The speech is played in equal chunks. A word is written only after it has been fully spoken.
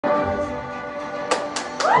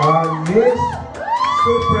Miss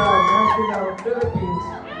Supranational Philippines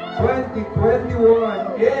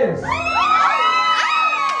 2021 is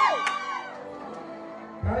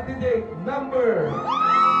candidate number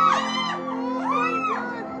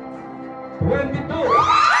 22.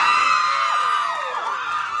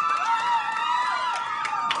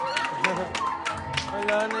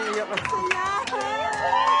 Wala na, iyak ako.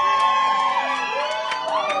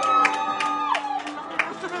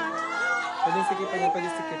 Pwede sikipan niya, pwede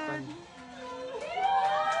sikipan.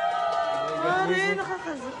 Pare,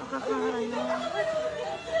 nakakaano.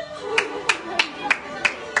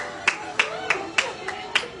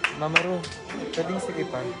 Mama Ru, pwede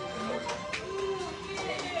sikipan.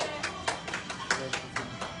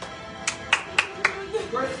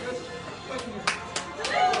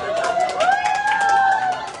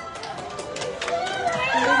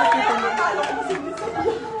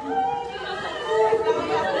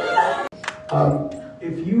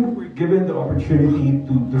 If you were given the opportunity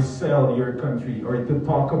to sell your country or to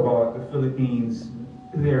talk about the Philippines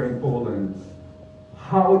there in Poland,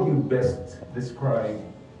 how would you best describe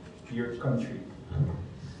your country?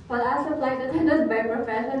 Well, as a flight attendant by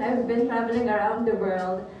profession, I've been traveling around the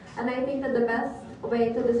world, and I think that the best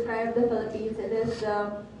way to describe the Philippines, it is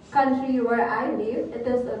the country where I live. It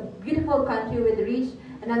is a beautiful country with rich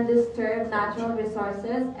and undisturbed natural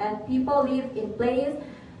resources, and people live in place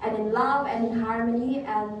and in love and in harmony,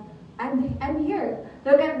 and I'm here.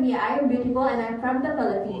 Look at me, I am beautiful and I'm from the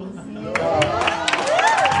Philippines.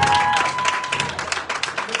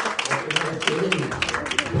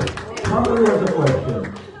 How was the question?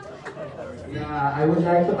 Yeah, I would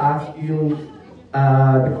like to ask you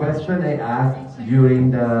the question I asked during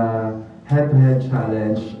the head-to-head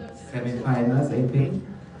challenge semifinals, I think.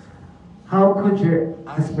 How could your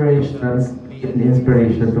aspirations be an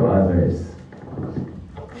inspiration to others?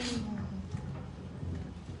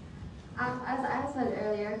 As I said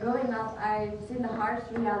earlier, growing up, I've seen the harsh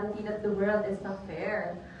reality that the world is not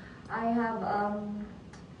fair. I have,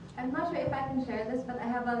 I'm not sure if I can share this, but I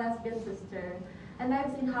have a lesbian sister, and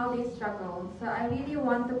I've seen how they struggle. So I really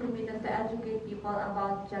want to commit and to educate people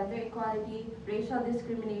about gender equality, racial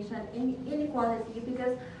discrimination, inequality,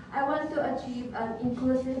 because I want to achieve an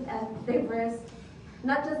inclusive and diverse,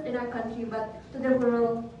 not just in our country, but to the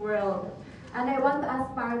rural world. And I want to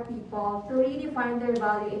aspire people to really find their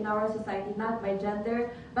value in our society, not by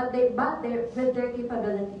gender, but with their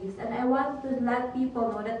capabilities. And I want to let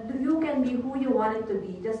people know that you can be who you want it to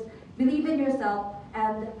be. Just believe in yourself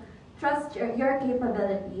and trust your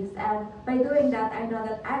capabilities. And by doing that, I know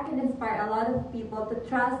that I can inspire a lot of people to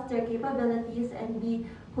trust their capabilities and be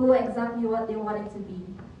who exactly what they want it to be.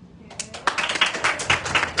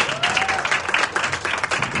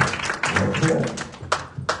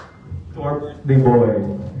 To our birthday boy.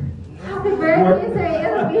 Happy birthday, Sir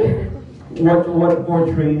Ilby! What more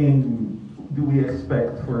training do we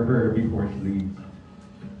expect for her before she leaves?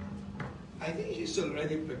 I think she's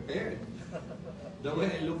already prepared. The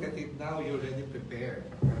way I look at it now, you're already prepared.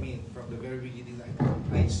 I mean, from the very beginning,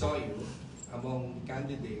 I saw you among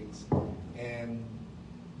candidates, and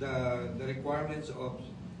the requirements of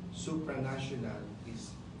Supranational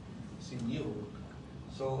is in you.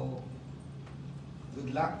 So,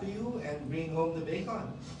 good luck to you and bring home the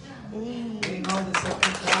bacon. Bring home the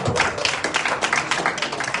second round.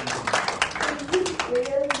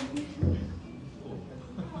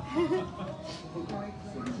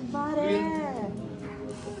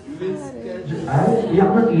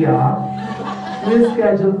 We'll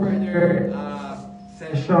schedule further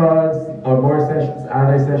sessions or more sessions,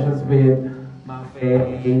 other sessions with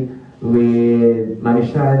Mafe, with Mami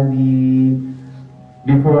Shandy,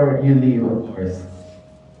 before you leave, of course.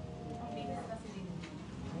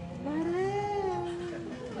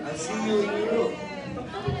 I'll see you in Europe.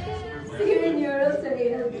 See you in Europe, Sir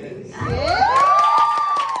Ilby.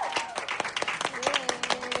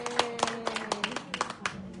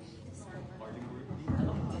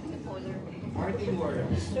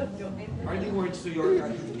 Parting words to your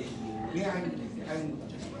country. I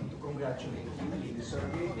just want to congratulate you. You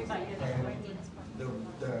deserve it. And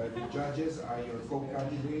the judges are your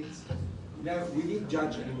co-candidates. Now, we didn't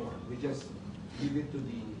judge anymore. We just leave it to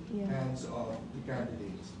the hands of the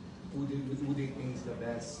candidates. Who they think is the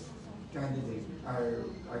best candidate, our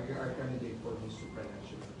candidate for Miss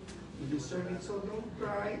Supranational. You deserve it, so don't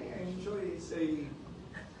cry. Enjoy it.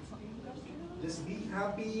 Just be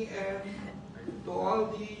happy, and to all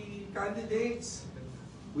the candidates,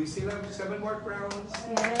 we still have 7 more crowns.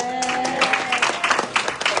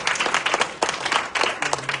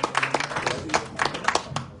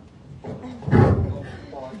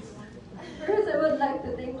 First, I would like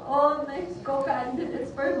to thank all my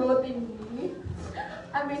co-candidates for voting me.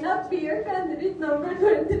 I may not be your candidate number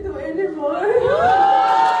 22 anymore.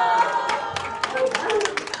 But I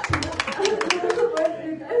will support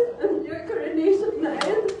you guys on your coronation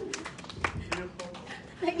night.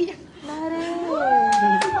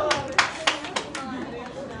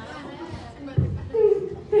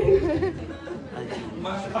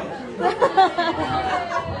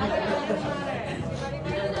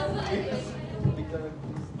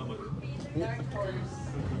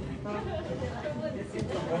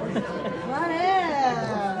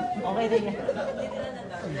 Okay din yan.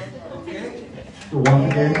 So once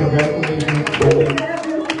again, congratulations.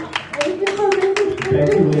 Thank you for making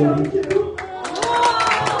Thank you, lady.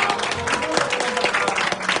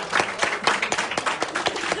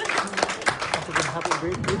 Happy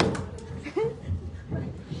birthday.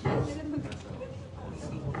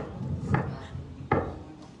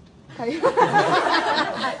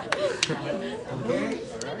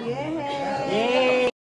 Yeah.